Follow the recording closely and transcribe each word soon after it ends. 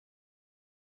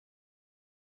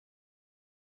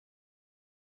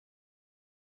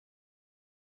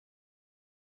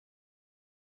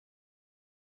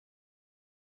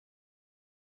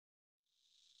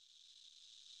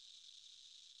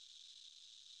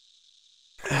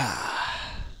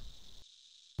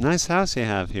Nice house you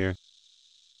have here.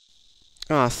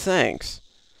 Aw, thanks.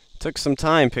 Took some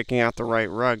time picking out the right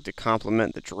rug to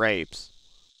complement the drapes.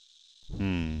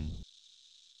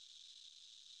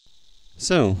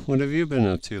 So, what have you been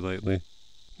up to lately?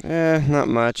 Not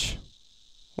much.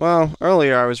 Well,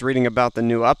 earlier I was reading about the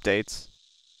new updates.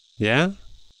 Yeah?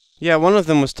 Yeah, one of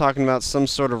them was talking about some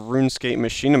sort of RuneScape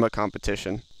Machinima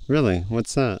competition. Really?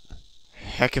 What's that?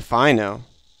 Heck if I know.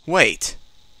 Wait,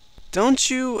 don't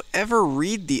you ever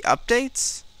read the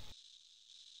updates?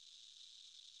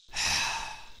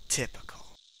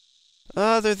 Typical.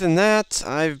 Other than that,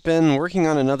 I've been working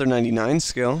on another 99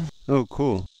 skill. Oh,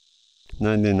 cool.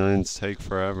 99s take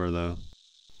forever, though.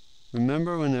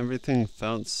 Remember when everything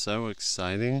felt so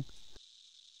exciting?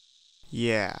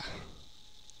 Yeah,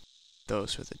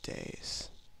 those were the days.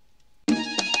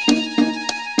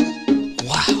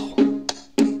 Wow.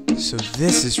 So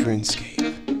this is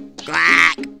RuneScape.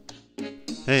 Quack!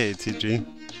 Hey, TG.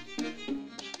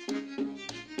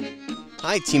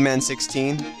 Hi,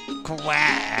 T-Man16.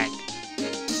 Quack!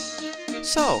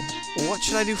 So, what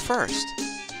should I do first?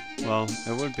 Well,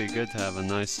 it would be good to have a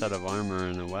nice set of armor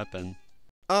and a weapon.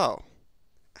 Oh,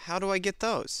 how do I get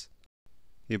those?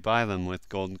 You buy them with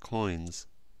gold coins.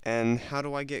 And how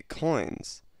do I get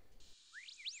coins?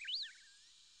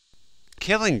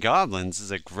 Killing goblins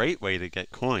is a great way to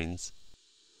get coins.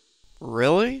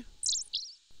 Really?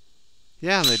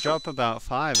 Yeah, they drop about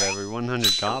 5 every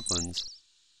 100 goblins.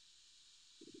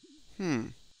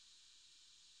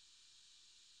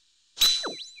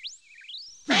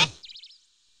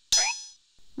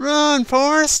 Run,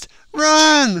 Forrest!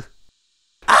 Run!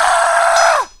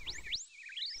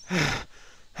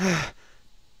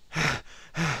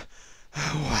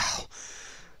 Wow,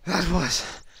 that was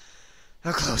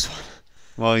a close one.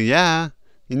 Well, yeah.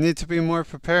 You need to be more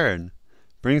prepared.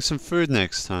 Bring some food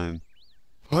next time.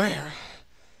 Where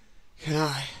can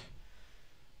I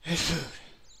get food?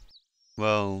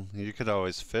 Well, you could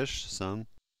always fish some.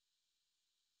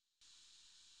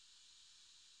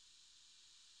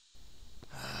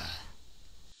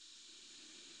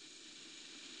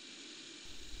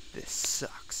 This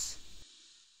sucks.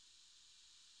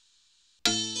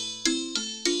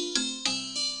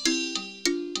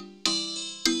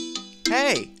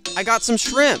 Hey, I got some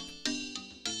shrimp.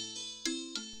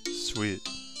 Sweet.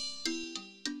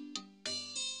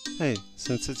 Hey,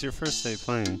 since it's your first day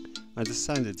playing, I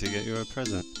decided to get you a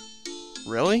present.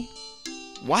 Really?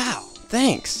 Wow,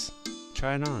 thanks.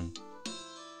 Try it on.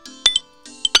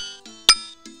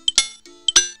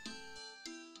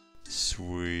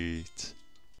 Sweet.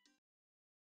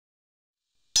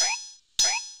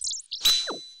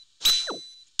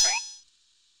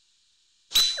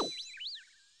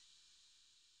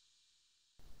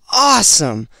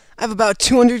 Awesome! I have about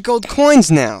 200 gold coins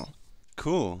now.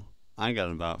 Cool. I got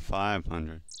about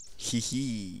 500. Hee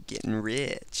hee, getting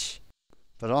rich.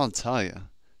 But I'll tell you,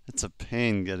 it's a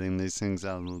pain getting these things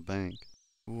out of the bank.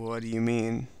 What do you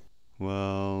mean?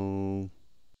 Well,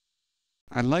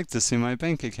 I'd like to see my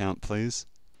bank account, please.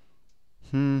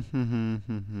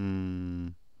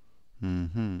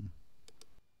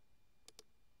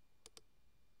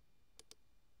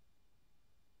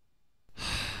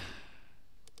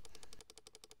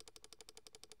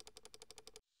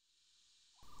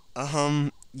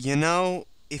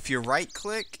 If you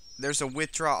right-click, there's a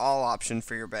withdraw all option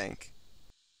for your bank.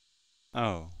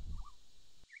 Oh.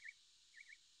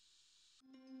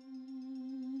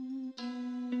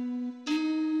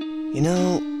 You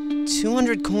know,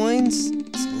 200 coins?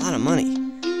 It's a lot of money.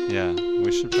 Yeah,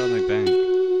 we should probably bank.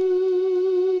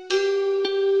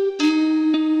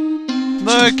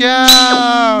 Look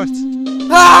out!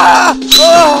 Ah!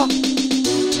 Oh!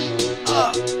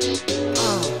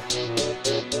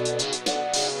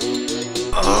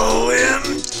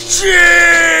 OMG!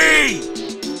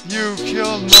 You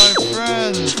killed my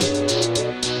friend!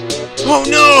 Oh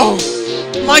no!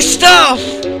 My stuff!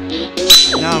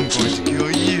 Now I'm going to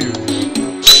kill you.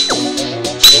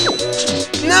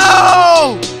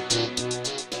 No!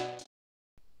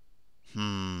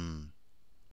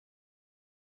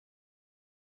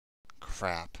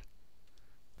 Crap.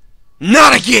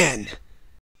 Not again!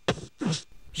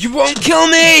 You won't kill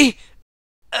me!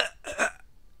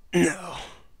 No.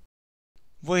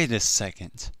 Wait a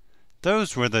second.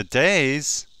 Those were the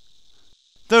days.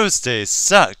 Those days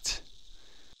sucked.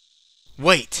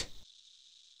 Wait.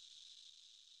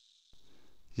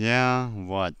 Yeah,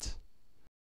 what?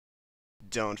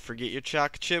 Don't forget your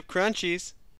chocolate chip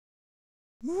crunchies.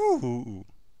 Ooh.